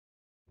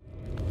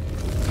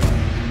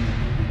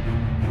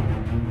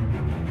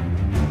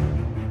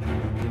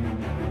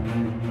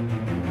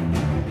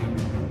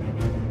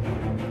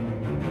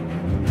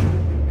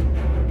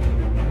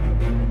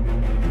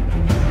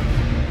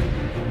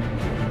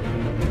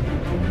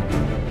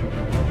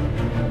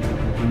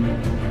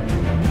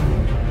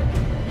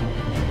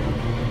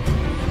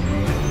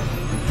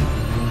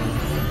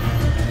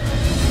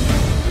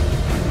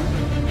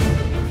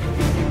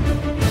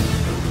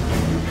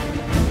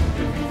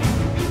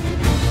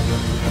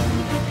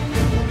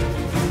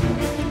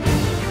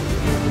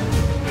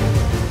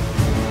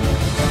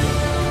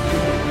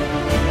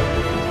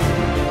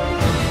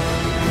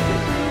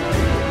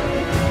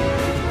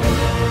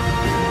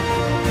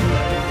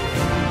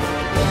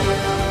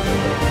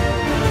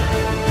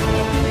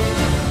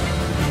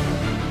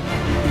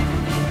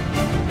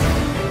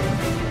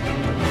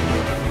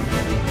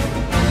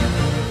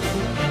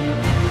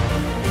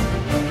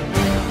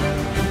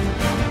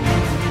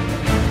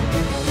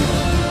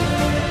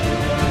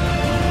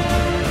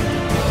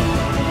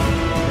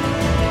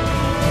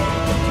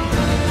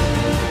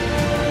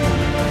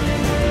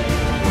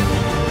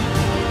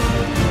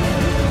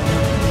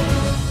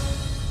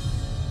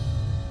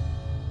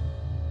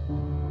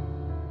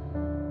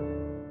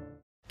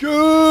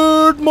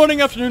Good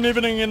morning, afternoon,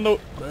 evening in the...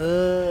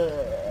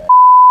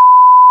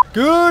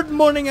 Good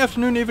morning,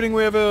 afternoon, evening,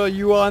 wherever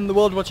you are in the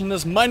world watching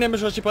this. My name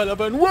is Rusty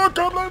Pilot, and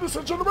welcome, ladies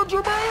and gentlemen,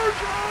 to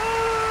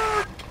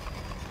Bioshock!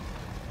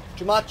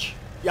 Too much?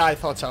 Yeah, I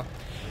thought so.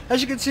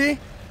 As you can see,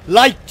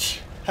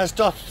 light has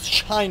doth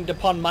shined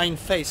upon mine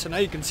face. So now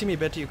you can see me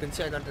better. You can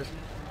see I got this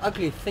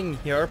ugly thing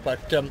here,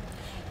 but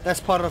that's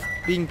part of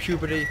being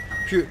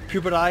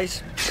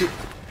pubertized.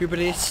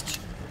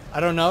 I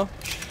don't know.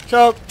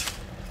 So,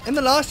 in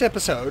the last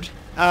episode,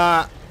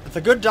 the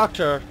good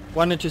doctor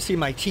wanted to see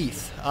my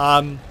teeth.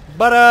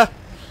 But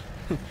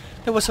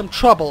there was some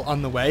trouble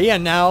on the way,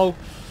 and now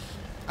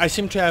I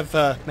seem to have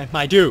met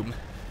my doom.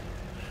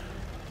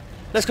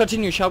 Let's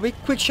continue, shall we?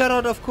 Quick shout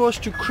out, of course,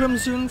 to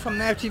Crimson from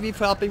Nav TV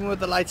for helping me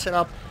with the light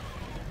setup.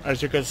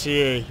 As you can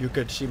see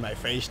my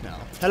face now.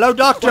 Hello,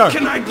 doctor! What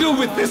can I do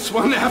with this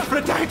one,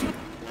 Aphrodite?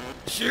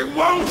 She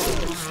won't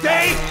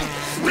stay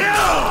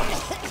still!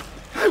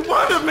 I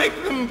want to make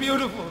them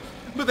beautiful,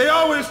 but they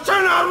always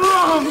turn out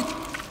wrong!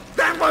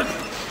 That was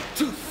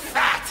too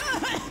fat!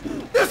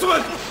 This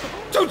was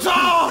too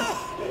tall!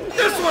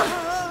 This was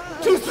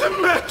too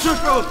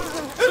symmetrical!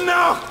 And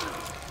now...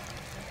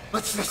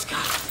 what's this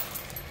guy?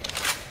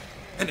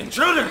 An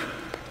intruder!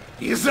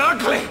 He's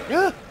ugly!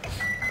 Yeah.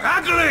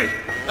 Ugly!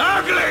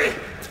 Ugly!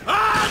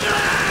 Ugly!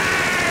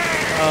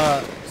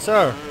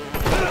 Sir.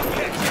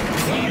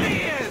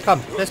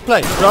 Come, let's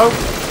play, bro.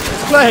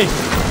 Let's play!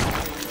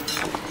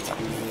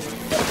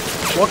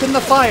 Walk in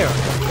the fire.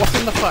 Walk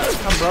in the fire.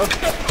 Come, bro.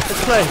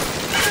 Let's play.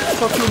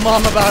 Talk to your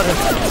mom about it.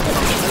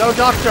 Hello,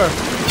 doctor.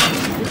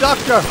 You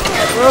doctor.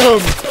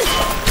 Boom.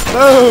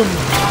 Boom.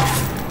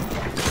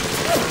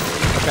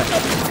 Okay.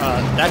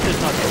 That is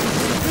not good.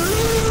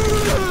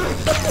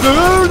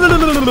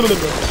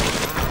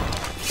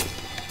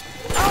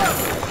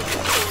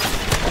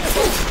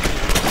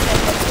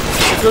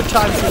 It's a good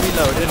time to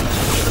reload, isn't it?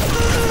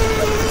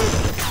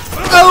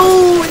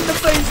 Oh! In the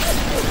face!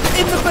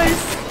 In the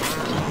face!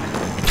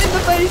 In the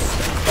face!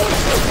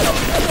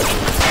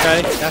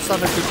 Okay, that's not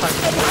a good time.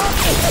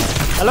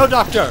 Hello,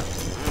 doctor.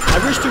 I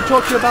wish to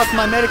talk to you about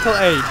my medical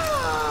aid.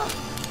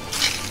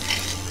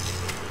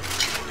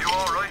 You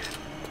alright?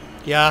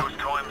 Yeah. It was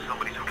time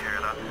somebody took care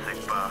of that sick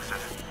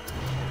bastard.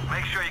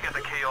 Make sure you get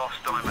the key off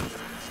Steinman.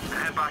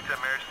 Head back to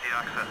emergency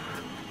access.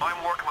 I'm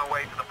working my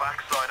way to the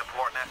backside of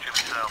Port Neptune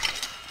myself.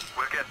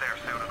 We'll get there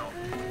soon enough.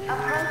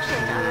 Approaching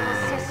a little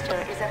sister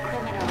is a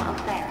criminal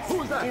offense.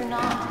 Do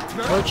not.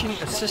 Approaching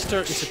a sister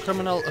is a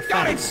criminal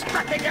offense.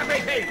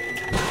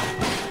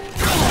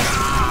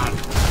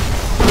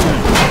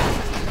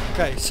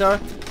 Okay, sir.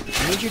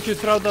 I need you to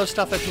throw those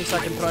stuff at me so I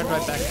can throw it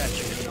right back at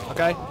you.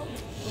 Okay?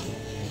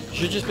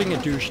 You're just being a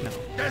douche now.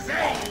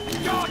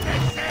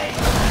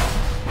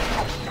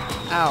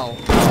 Ow.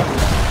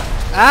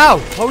 Ow!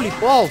 Holy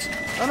balls!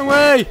 Run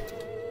away!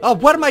 Oh,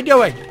 what am I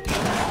doing? I'll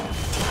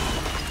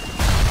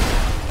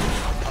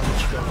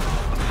let you go.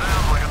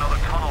 Sounds like another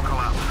tunnel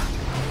collapse.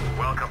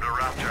 Welcome to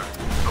Rapture,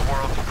 the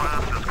world's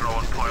fastest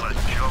growing pilot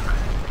joke.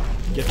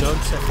 You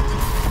don't say.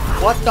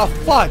 What the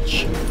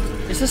fudge?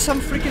 Is this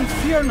some freaking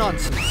fear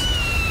nonsense?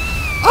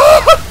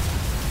 Ah!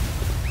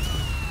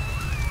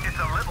 It's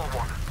a little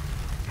one.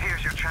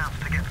 Here's your chance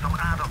to get some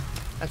Adam.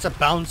 That's a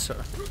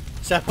bouncer.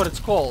 Is that what it's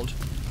called?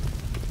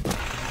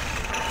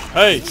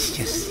 Hey! It's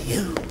just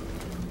you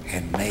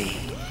and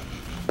me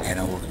and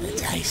all the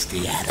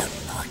tasty Adam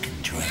I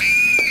can drink.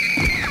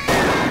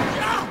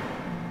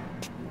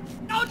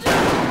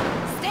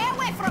 Stay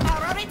away from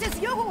her, or it is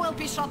you who will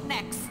be shot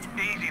next.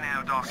 Easy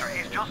now, Doctor.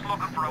 He's just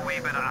looking for a wee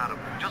bit of Adam.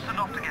 Just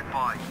enough to get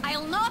by.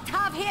 I'll not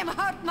have him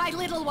hurt my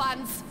little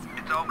ones.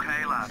 It's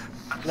okay, lad.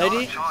 And Lady,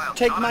 not a child,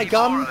 take not my any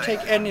gun, more of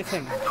take it.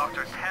 anything.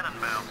 Dr.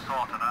 Tenenbaum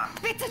saw to that.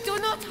 Bitte do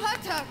not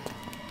hurt her.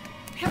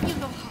 Have you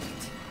no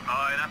heart?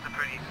 Aye, that's a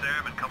pretty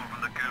sermon coming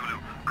from the guru.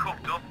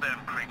 Cooked up them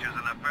creatures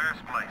in the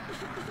first place.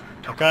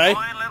 Okay.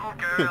 Fine little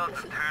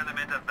girls to turn them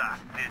into that,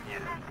 didn't you?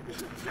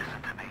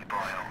 Listen to me,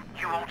 boyo.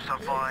 You won't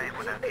survive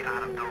without the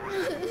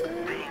antidotes.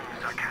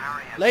 Things are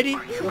carrying. Lady,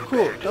 you're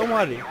cool. Don't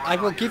worry. I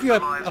will give you a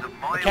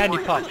candy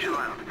pop.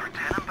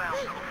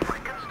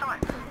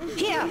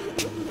 Here.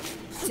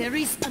 There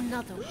is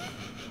another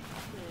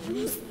one.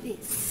 Use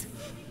this.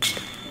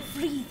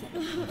 Free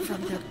them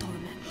from their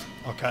torment.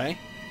 Okay.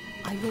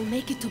 I will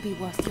make it to be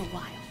worth your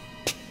while.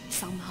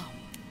 Somehow.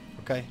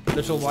 Okay.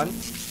 Little one.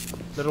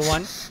 Little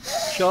one.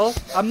 Sure.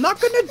 I'm not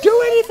gonna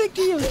do anything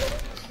to you.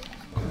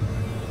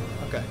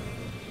 Okay.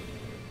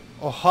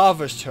 Or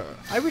harvest her.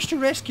 I wish to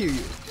rescue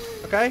you.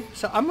 Okay?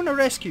 So I'm gonna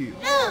rescue you.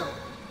 No!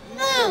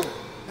 No!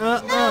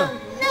 No! No!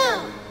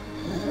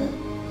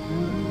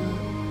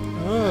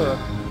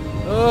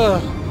 Oh,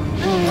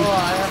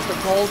 I have the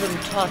golden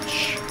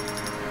touch.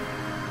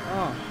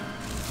 Oh.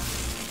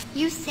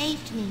 You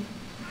saved me.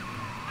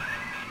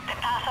 The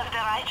path of the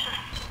righteous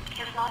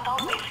is not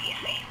always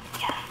easy,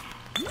 yes.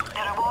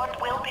 The reward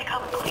will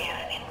become clear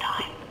in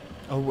time.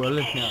 Oh, will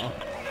it now?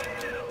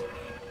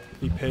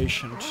 Be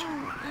patient.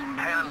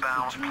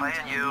 Tenenbaum's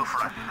playing you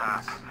for a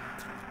sap.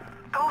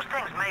 Those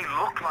things may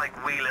look like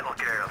wee little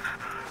girls,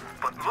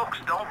 but looks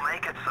don't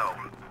make it so.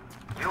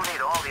 You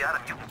need all the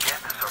Adam you can get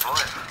to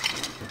survive.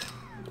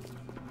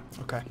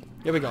 Okay,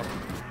 here we go.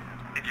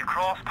 If you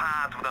cross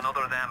paths with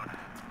another of them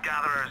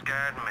gatherer's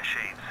garden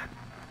machines,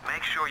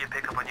 make sure you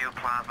pick up a new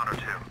plasmid or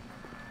two.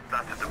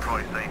 That's if the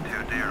price ain't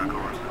too dear, of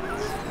course.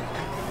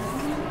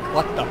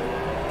 What the?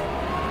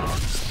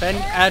 Spend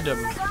Adam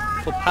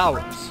for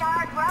powers.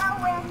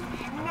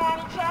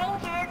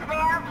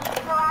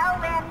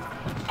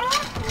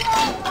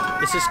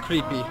 This is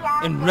creepy.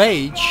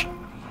 Enrage?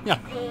 Yeah.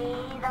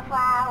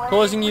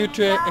 Causing it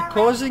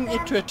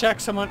to attack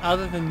someone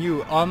other than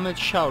you. Armored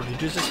shout.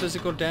 Reduces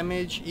physical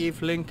damage.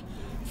 Eve link.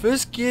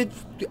 First kid.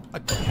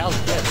 Hell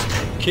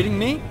yes. Kidding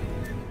me?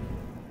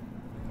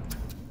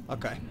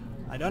 Okay.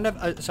 I don't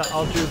have. So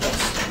I'll do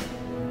this.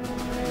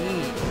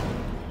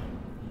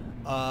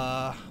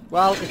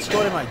 Well, it's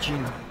stored in my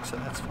gene, so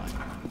that's fine.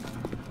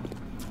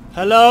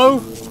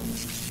 Hello?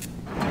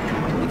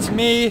 It's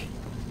me.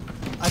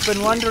 I've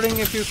been wondering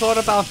if you thought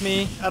about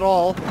me at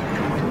all.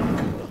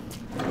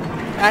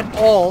 At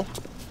all.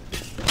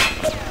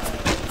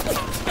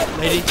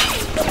 Lady.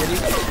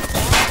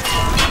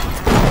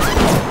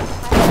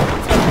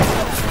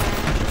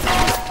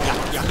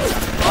 Yeah.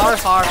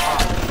 Har.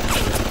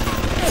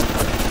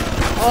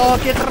 Oh,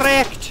 get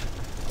wrecked.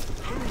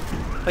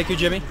 Thank you,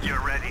 Jimmy. You're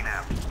ready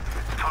now.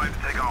 It's time to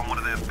take on one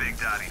of them big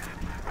daddies.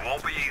 It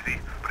won't be easy,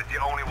 but it's the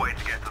only way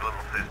to get to the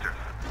little sisters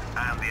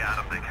and the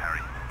Adam they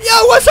carry.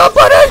 Yo, what's up,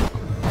 buddy?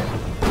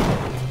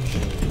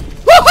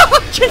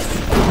 Jeez.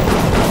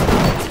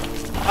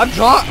 I'm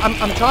trying.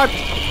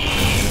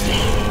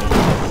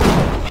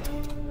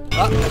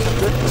 Ah, that's not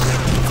good.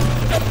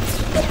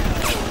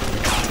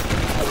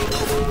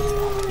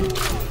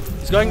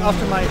 He's going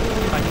after my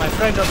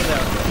friend over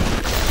there.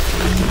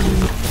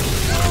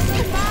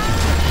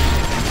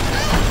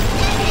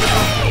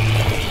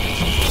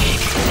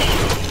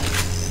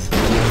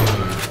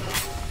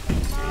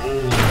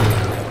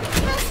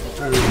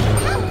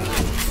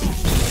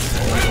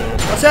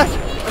 What's that?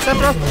 What's that,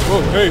 bro?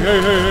 Whoa, hey,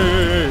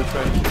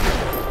 friend.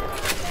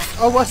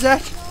 Oh, what's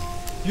that?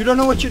 You don't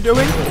know what you're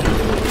doing?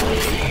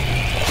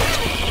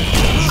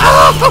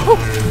 Oh!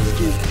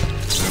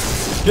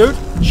 Dude,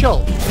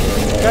 chill.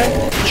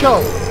 Okay?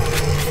 Chill.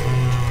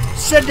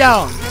 Sit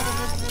down.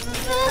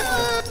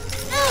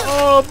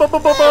 Oh,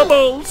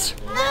 bubbles.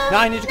 Now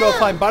I need to go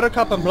find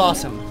Buttercup and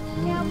Blossom.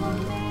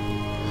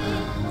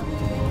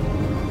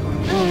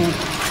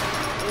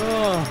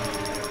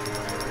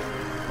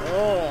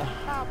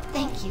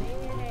 Thank you.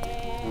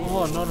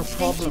 Oh, not a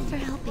problem.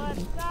 Thank you for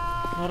helping me.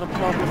 Not a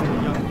problem,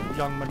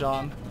 young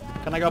madame.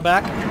 Can I go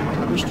back?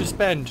 I wish to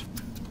spend.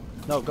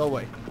 No, go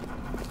away.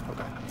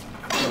 Okay.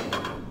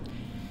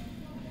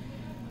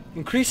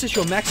 Increases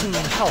your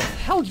maximum health.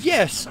 Hell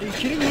yes! Are you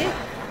kidding me?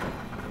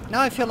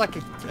 Now I feel like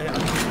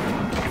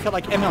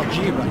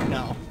MLG right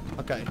now.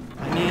 Okay,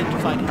 I need to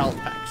find health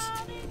packs.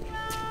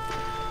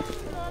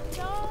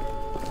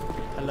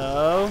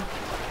 Hello?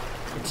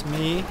 It's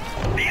me.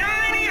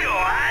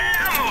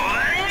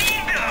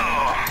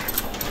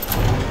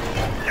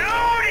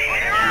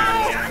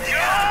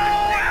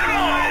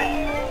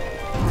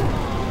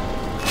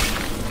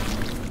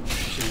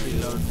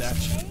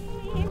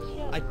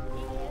 I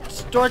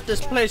stored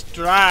this place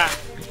dry,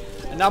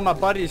 and now my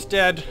body's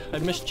dead. I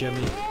miss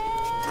Jimmy.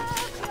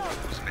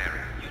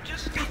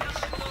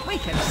 We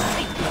can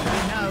see you,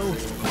 know.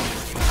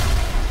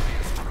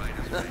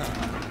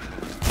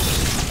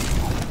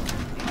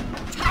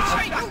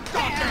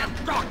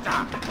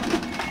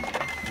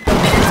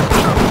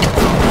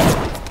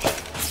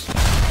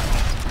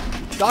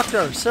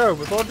 Doctor, sir,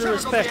 with all due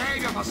respect.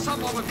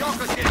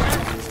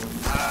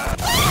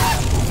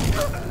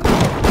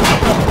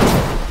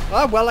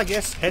 Oh, well, I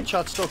guess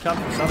headshots still count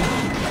for something.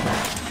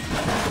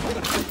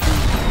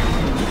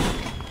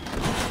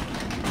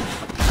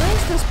 Where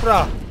is this,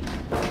 bruh?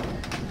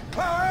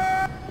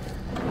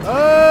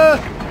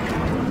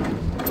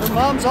 Your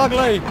mom's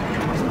ugly.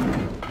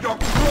 You're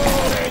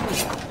crawling!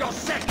 You're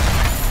sick!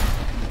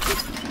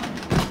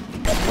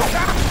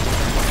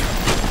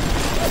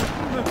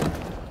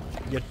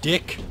 You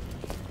dick.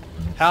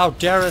 How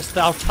darest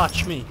thou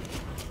touch me?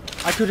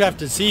 I could have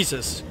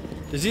diseases.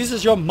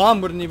 Diseases your mom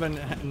wouldn't even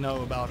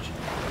know about.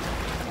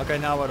 Okay,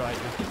 now what do I do?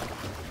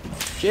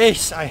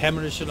 Jeez, I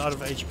hemorrhaged a lot of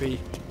HP.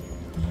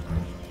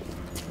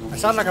 I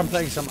sound like I'm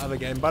playing some other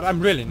game, but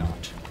I'm really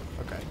not.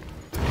 Okay.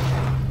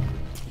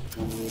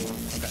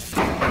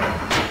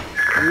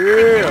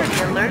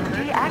 Yeah. Alert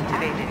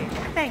deactivated.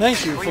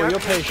 Thank you for your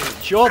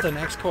patience. You're the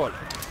next caller. I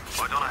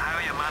don't know how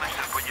you managed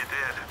it, but you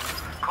did.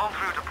 Come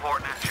through to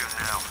Port Neptune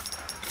now.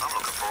 I'm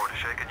looking forward to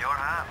shaking your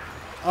hand.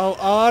 Oh,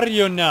 are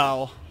you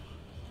now?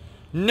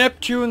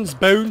 Neptune's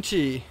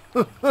bounty.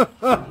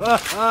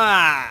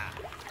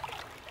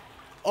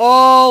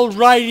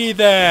 Alrighty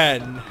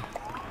then.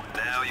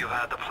 Now you've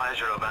had the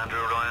pleasure of Andrew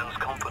Ryan's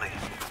company.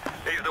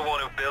 He's the one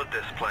who built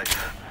this place,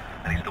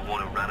 and he's the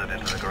one who ran it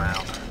into the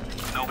ground.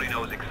 Nobody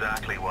knows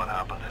exactly what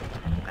happened.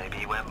 Maybe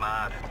he went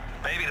mad.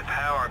 Maybe the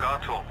power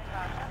got to him.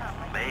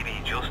 Maybe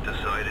he just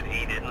decided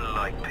he didn't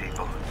like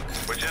people.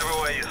 Whichever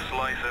way you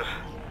slice it,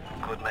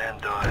 good men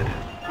died.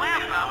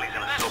 Many families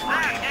in a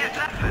submarine hit the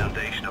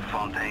foundation of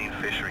Fontaine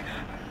Fisheries.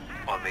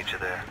 I'll meet you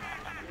there.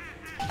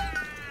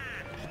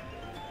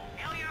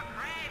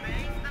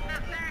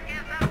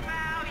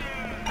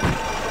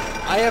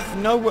 I have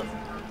no...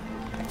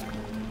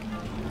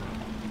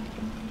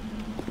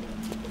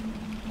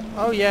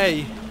 Oh,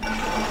 yay.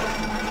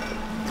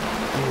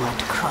 What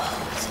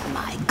crawls in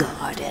my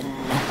garden?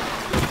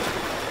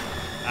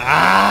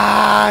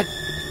 Ah!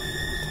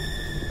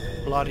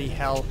 Bloody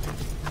hell.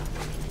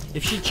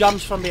 If she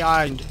jumps from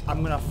behind,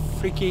 I'm gonna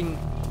freaking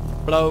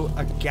blow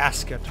a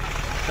gasket.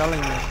 I'm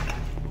telling you.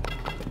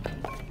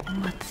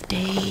 What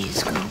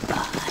days go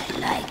by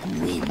like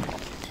wind?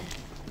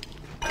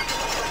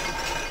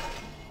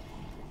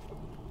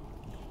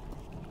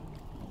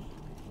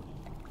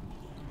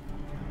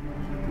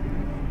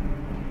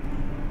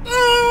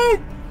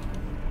 Oh!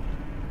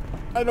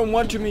 I don't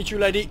want to meet you,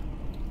 lady.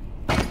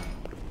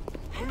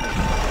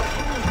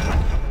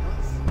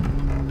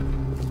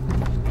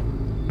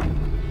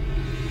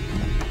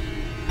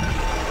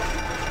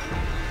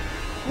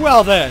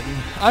 Well then,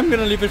 I'm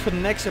gonna leave it for the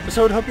next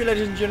episode. Hope you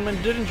ladies and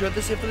gentlemen did enjoy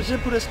this. If it did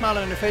put a smile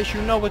on your face,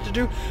 you know what to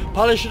do.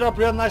 Polish it up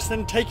real nice,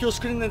 then take your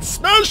screen and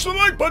smash the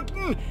like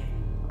button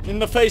in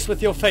the face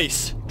with your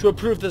face to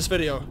approve this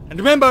video. And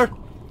remember,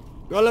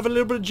 we all have a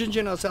little bit of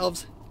ginger in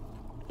ourselves.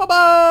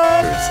 Bye-bye!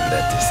 In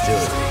that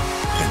distillery,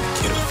 and the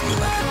kid'll feel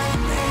like a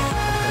new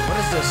man. What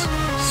is this?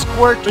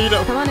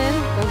 Squirtito. Come on in,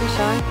 don't be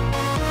shy.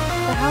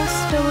 The house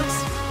still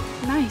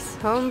looks nice.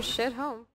 Home, shit, home.